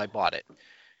Afghanistan, so I bought it.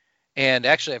 And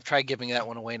actually, I've tried giving that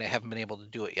one away, and I haven't been able to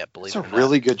do it yet. Believe it or not. It's a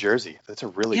really good jersey. That's a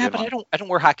really good one. Yeah, but I don't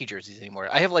wear hockey jerseys anymore.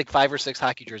 I have like 5 or 6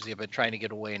 hockey jerseys I've been trying to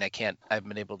get away, and I haven't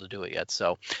been able to do it yet.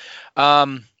 So,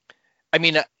 but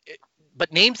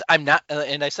names, I'm not,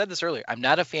 and I said this earlier, I'm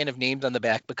not a fan of names on the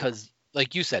back because,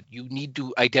 like you said, you need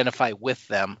to identify with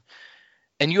them.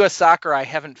 And U.S. Soccer, I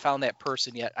haven't found that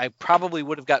person yet. I probably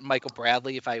would have gotten Michael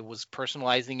Bradley if I was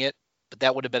personalizing it, but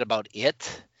that would have been about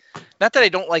it. Not that I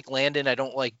don't like Landon, I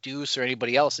don't like Deuce or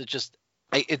anybody else. It's just,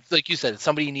 it's like you said, it's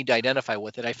somebody you need to identify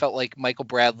with it. I felt like Michael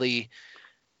Bradley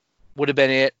would have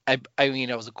been it. I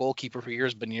was a goalkeeper for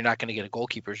years, but you're not going to get a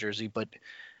goalkeeper's jersey. But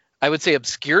I would say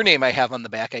obscure name I have on the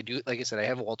back. I do, like I said, I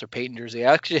have a Walter Payton jersey.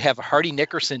 I actually have a Hardy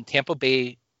Nickerson Tampa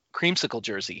Bay creamsicle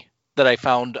jersey that I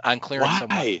found on clearance. Why?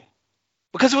 Somewhere.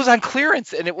 Because it was on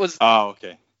clearance, and it was. Oh,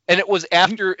 okay. And it was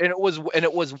after, and it was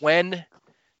when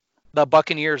the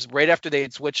Buccaneers, right after they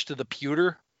had switched to the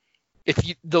pewter,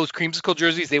 those creamsicle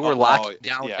jerseys, they were locked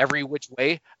down every which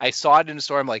way. I saw it in the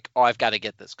store. I'm like, I've got to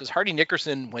get this because Hardy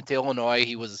Nickerson went to Illinois.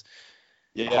 He was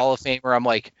a Hall of Famer. I'm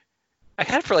like, I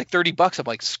got it for like $30. I'm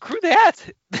like, screw that.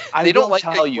 They don't like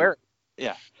to wear it.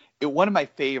 Yeah. One of my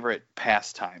favorite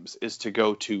pastimes is to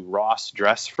go to Ross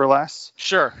Dress for Less.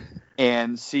 Sure.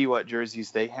 And see what jerseys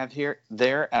they have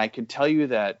there. And I can tell you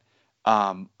that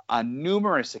on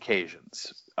numerous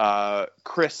occasions,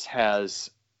 Chris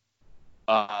has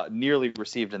nearly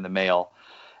received in the mail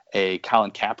a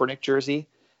Colin Kaepernick jersey,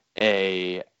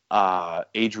 a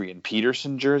Adrian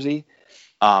Peterson jersey.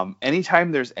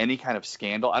 Anytime there's any kind of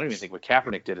scandal, I don't even think what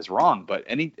Kaepernick did is wrong, but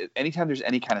anytime there's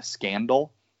any kind of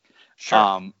scandal,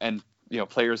 and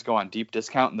players go on deep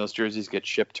discount and those jerseys get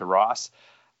shipped to Ross,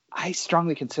 I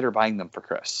strongly consider buying them for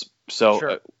Chris.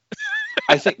 So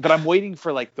I think, but I'm waiting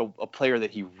for like a player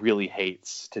that he really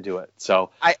hates to do it.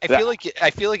 So I feel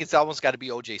like it's almost got to be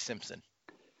OJ Simpson.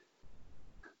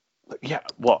 Yeah,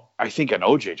 well, I think an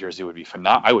OJ jersey would be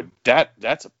phenomenal.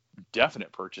 That's a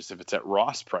definite purchase if it's at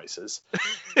Ross prices.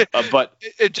 But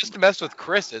it just to mess with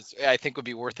Chris, I think would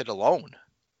be worth it alone.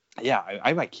 Yeah,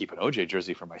 I might keep an OJ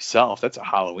jersey for myself. That's a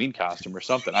Halloween costume or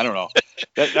something. I don't know.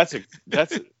 That's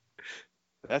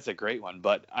a great one,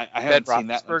 but I haven't seen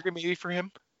that one. Maybe for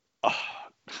him. Oh,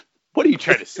 what are you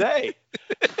trying to say?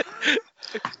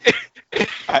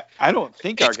 I don't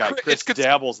think our guy Chris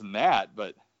dabbles in that,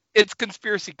 but it's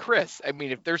conspiracy Chris. I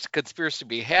mean, if there's a conspiracy to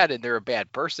be had and they're a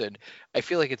bad person, I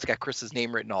feel like it's got Chris's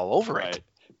name written all over it.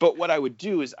 But what I would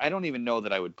do is I don't even know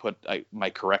that I would put my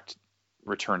correct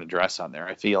return address on there.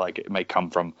 I feel like it might come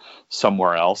from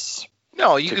somewhere else.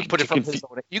 No, you could put it from his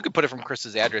own. You could put it from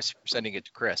Chris's address if you're sending it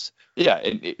to Chris. Yeah,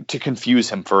 to confuse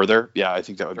him further. Yeah, I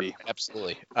think that would be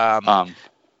absolutely.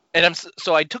 And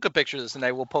so I took a picture of this, and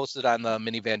I will post it on the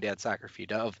Minivan Dad Soccer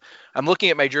feed. I'm looking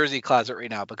at my jersey closet right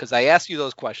now because I asked you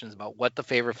those questions about what the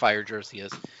favorite Fire jersey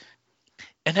is,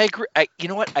 and I agree. You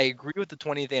know what? I agree with the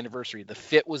 20th anniversary. The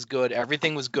fit was good.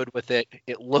 Everything was good with it.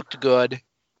 It looked good.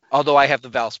 Although I have the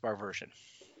Valspar version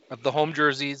of the home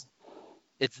jerseys.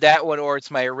 It's that one, or it's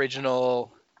my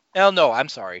original. Oh no, I'm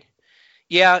sorry.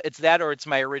 Yeah, it's that, or it's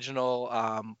my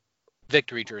original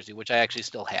Victory jersey, which I actually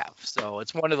still have. So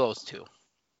it's one of those two.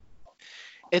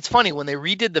 It's funny when they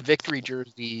redid the victory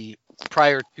jersey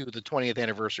prior to the 20th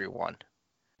anniversary one.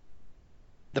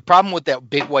 The problem with that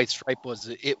big white stripe was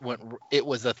it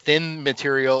was a thin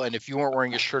material, and if you weren't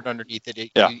wearing a shirt underneath it,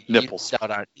 nipples.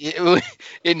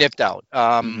 It nipped out.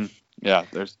 Yeah,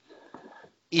 there's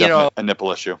a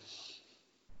nipple issue.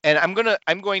 And I'm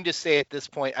going to say at this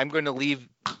point, I'm going to leave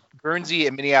Guernsey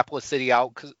and Minneapolis City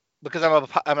out because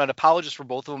I'm an apologist for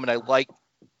both of them, and I like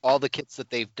all the kits that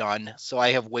they've done. So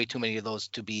I have way too many of those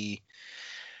to be.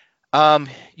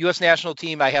 U.S. national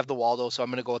team, I have the Waldo, so I'm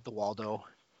going to go with the Waldo.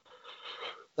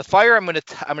 The Fire, I'm going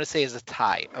to say is a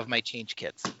tie of my change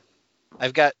kits.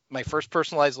 I've got my first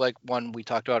personalized one we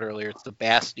talked about earlier. It's the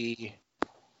Basti.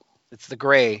 It's the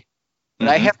gray, but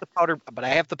I have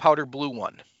the powder blue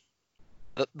one.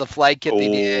 The flag kit they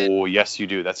did. Oh, yes, you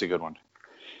do. That's a good one.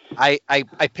 I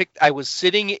was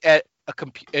sitting at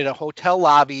in a hotel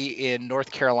lobby in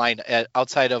North Carolina,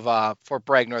 outside of Fort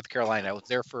Bragg, North Carolina. I was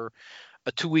there for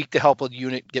a 2-week to help a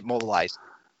unit get mobilized,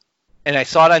 and I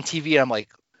saw it on TV. And I'm like,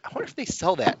 I wonder if they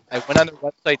sell that. I went on their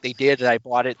website. They did, and I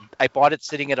bought it. I bought it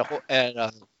sitting at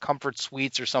a Comfort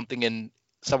Suites or something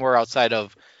somewhere outside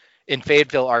of in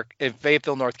Fayetteville,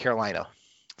 North Carolina.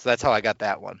 So that's how I got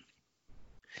that one.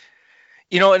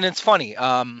 And it's funny.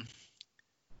 On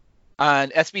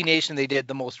SB Nation, they did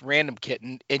the most random kit,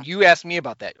 and you asked me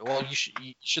about that. Well,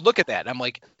 you should look at that. And I'm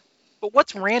like, but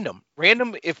what's random?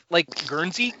 Random, if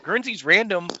Guernsey's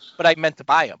random, but I meant to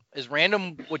buy them. Is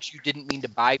random what you didn't mean to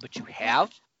buy, but you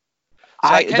have?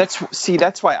 So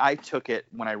that's why I took it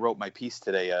when I wrote my piece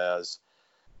today as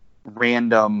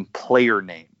random player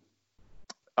name.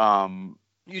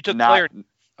 You took player.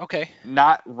 Okay.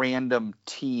 Not random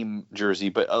team jersey,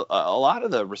 but a lot of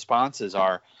the responses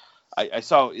are. I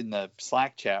saw in the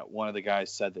Slack chat, one of the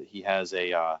guys said that he has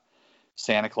a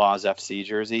Santa Claus FC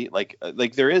jersey. Like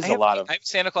there is a lot of. I have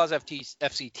Santa Claus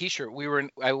FC T-shirt.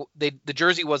 The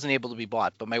jersey wasn't able to be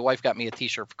bought, but my wife got me a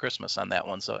T-shirt for Christmas on that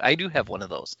one, so I do have one of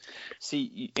those.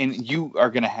 See, and you are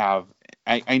going to have.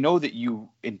 I know that you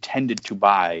intended to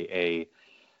buy a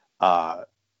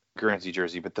Guernsey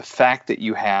jersey, but the fact that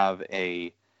you have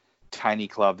a tiny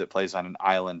club that plays on an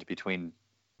island between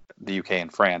the UK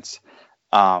and France.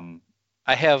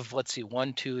 I have,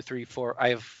 1, 2, 3, 4. I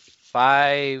have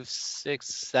 5,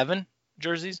 6, 7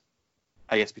 jerseys.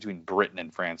 I guess between Britain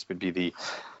and France would be the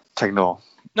technical.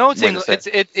 No, it's England.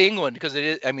 It's England because it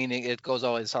is. I mean, it goes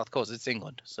all the way to the South Coast. It's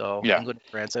England, so yeah. England,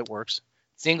 France, it works.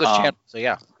 It's the English channel, so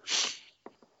yeah.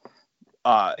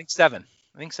 I think 7.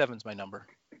 I think 7's my number.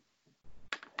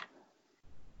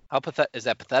 How pathetic is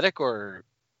that? Pathetic or?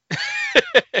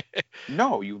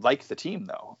 No, you like the team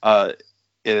though.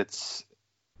 It's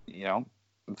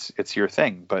it's your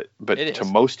thing, but to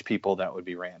most people that would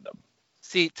be random.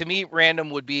 See, to me, random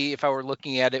would be, if I were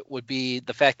looking at it, would be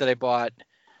the fact that I bought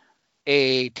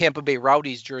a Tampa Bay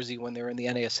Rowdies jersey when they were in the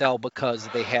NASL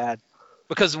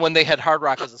because when they had Hard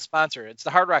Rock as a sponsor. It's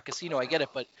the Hard Rock Casino, I get it,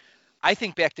 but I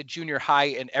think back to junior high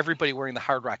and everybody wearing the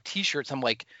Hard Rock T-shirts. I'm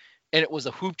like, and it was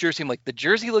a hoop jersey. I'm like, the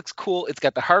jersey looks cool. It's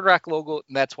got the Hard Rock logo,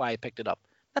 and that's why I picked it up.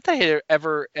 Not that I had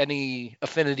ever any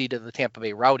affinity to the Tampa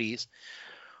Bay Rowdies.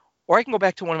 Or I can go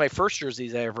back to one of my first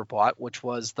jerseys I ever bought, which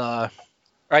was or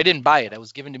I didn't buy it. It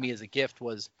was given to me as a gift,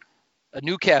 was a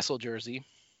Newcastle jersey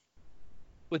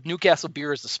with Newcastle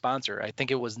beer as the sponsor. I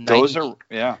think it was 90. Those are,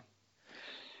 yeah.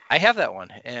 I have that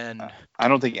one. And I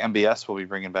don't think MBS will be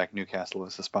bringing back Newcastle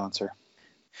as a sponsor.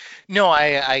 No,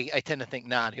 I tend to think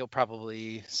not. He'll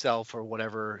probably sell for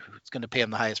whatever it's going to pay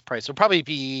him the highest price. It'll probably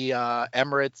be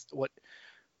Emirates. What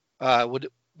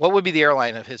would be the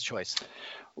airline of his choice?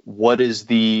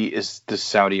 Does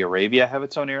Saudi Arabia have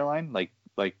its own airline like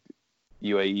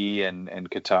UAE and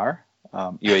Qatar?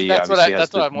 UAE that's obviously that's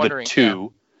has what I'm wondering. The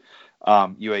two. Yeah.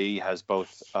 UAE has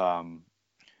both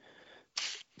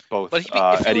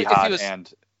Etihad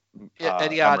and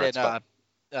Etihad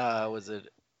and was it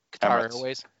Qatar Emirates.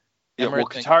 Airways? Yeah, well,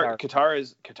 Qatar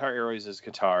Airways is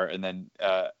Qatar, and then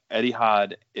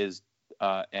Etihad is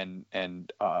and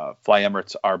Fly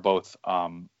Emirates are both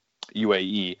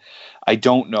UAE. I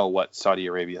don't know what Saudi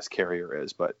Arabia's carrier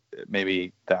is, but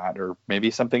maybe that or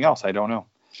maybe something else. I don't know.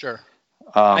 Sure.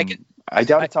 I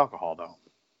doubt it's alcohol though.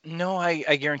 No,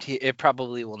 I guarantee it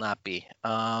probably will not be.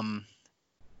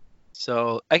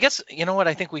 So I guess, you know what,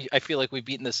 I feel like we've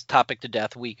beaten this topic to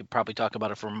death. We could probably talk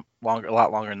about it for a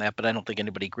lot longer than that, but I don't think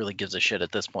anybody really gives a shit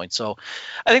at this point. So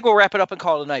I think we'll wrap it up and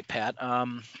call it a night, Pat.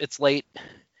 It's late.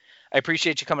 I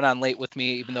appreciate you coming on late with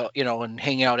me, even though, and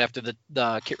hanging out after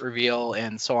the kit reveal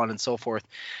and so on and so forth.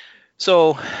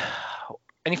 So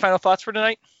any final thoughts for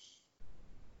tonight?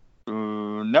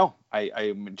 No,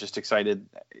 I'm just excited.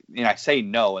 I say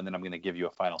no, and then I'm going to give you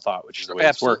a final thought, which is the way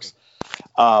this works.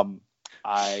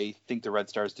 I think the Red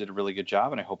Stars did a really good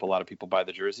job, and I hope a lot of people buy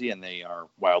the jersey, and they are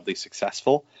wildly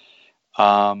successful.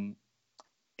 And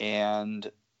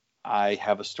I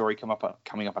have a story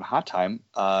coming up on Hot Time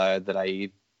that I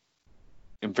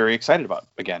am very excited about.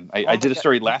 Again, I did a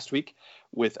story last week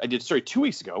I did a story 2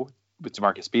 weeks ago with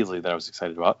DeMarcus Beasley that I was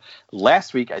excited about.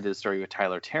 Last week, I did a story with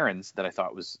Tyler Terrence that I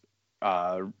thought was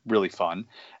really fun.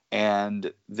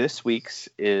 And this week's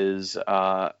is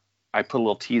I put a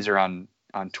little teaser on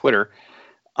Twitter.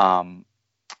 I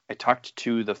talked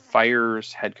to the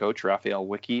Fire's head coach, Raphael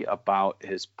Wicke, about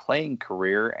his playing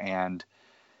career and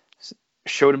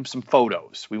showed him some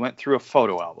photos. We went through a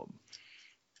photo album.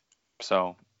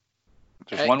 So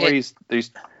there's one where he's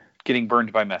getting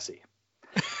burned by Messi.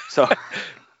 So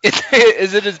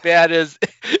is it as bad as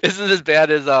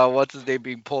what's his name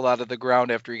being pulled out of the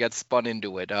ground after he got spun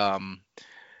into it? God,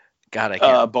 I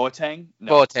can't. Boateng?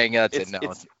 No. Boateng, yeah, that's it.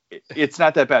 No. It's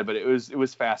not that bad, but it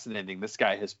was fascinating. This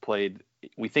guy has played.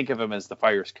 We think of him as the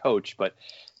Fire's coach, but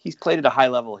he's played at a high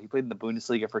level. He played in the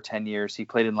Bundesliga for 10 years. He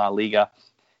played in La Liga.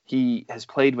 He has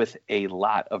played with a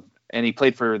lot of, and he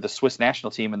played for the Swiss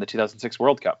national team in the 2006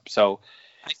 World Cup. So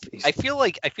I feel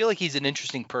like he's an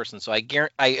interesting person. So I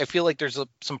feel like there's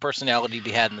some personality to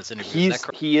be had in this interview.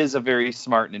 He is a very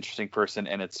smart and interesting person,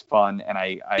 and it's fun. And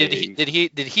did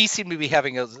he seem to be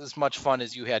having as much fun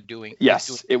as you had doing?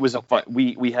 Yes, it was fun.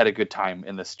 We had a good time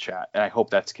in this chat, and I hope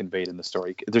that's conveyed in the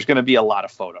story. There's going to be a lot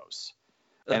of photos.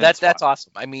 That's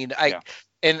awesome. I mean,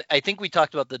 And I think we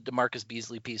talked about the DeMarcus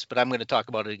Beasley piece, but I'm going to talk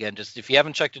about it again. Just if you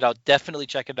haven't checked it out, definitely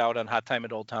check it out on Hot Time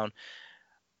at Old Town.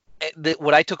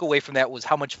 What I took away from that was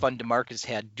how much fun DeMarcus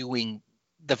had doing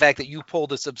the fact that you pulled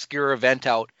this obscure event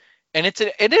out, and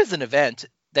it is an event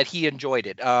that he enjoyed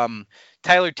it.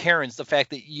 Tyler Terrence, the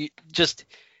fact that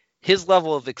his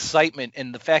level of excitement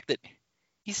and the fact that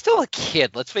he's still a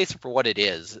kid. Let's face it for what it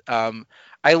is.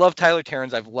 I love Tyler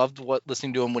Terrence. I've loved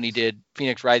listening to him when he did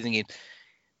Phoenix Rising game,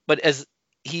 but as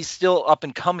he's still up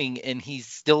and coming, and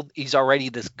he's already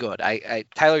this good.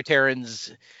 Tyler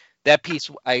Terrence, that piece,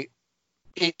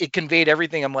 it conveyed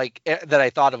everything that I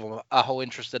thought of him, how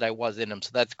interested I was in him. So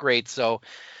that's great. So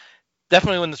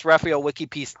definitely when this Raphael Wicke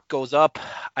piece goes up,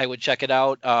 I would check it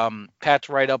out. Pat's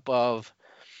write-up of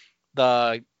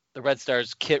the Red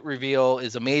Stars kit reveal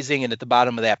is amazing. And at the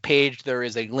bottom of that page, there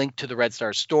is a link to the Red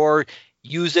Stars store.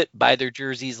 Use it, buy their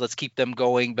jerseys. Let's keep them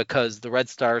going, because the Red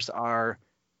Stars are,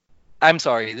 I'm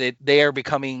sorry, they are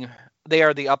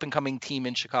the up and coming team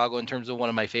in Chicago in terms of one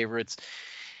of my favorites.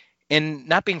 And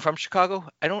not being from Chicago,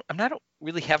 I'm not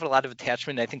really having a lot of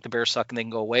attachment. I think the Bears suck and they can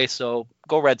go away. So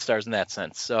go Red Stars in that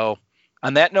sense. So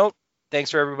on that note,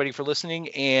 thanks for everybody for listening.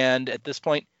 And at this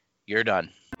point, you're done.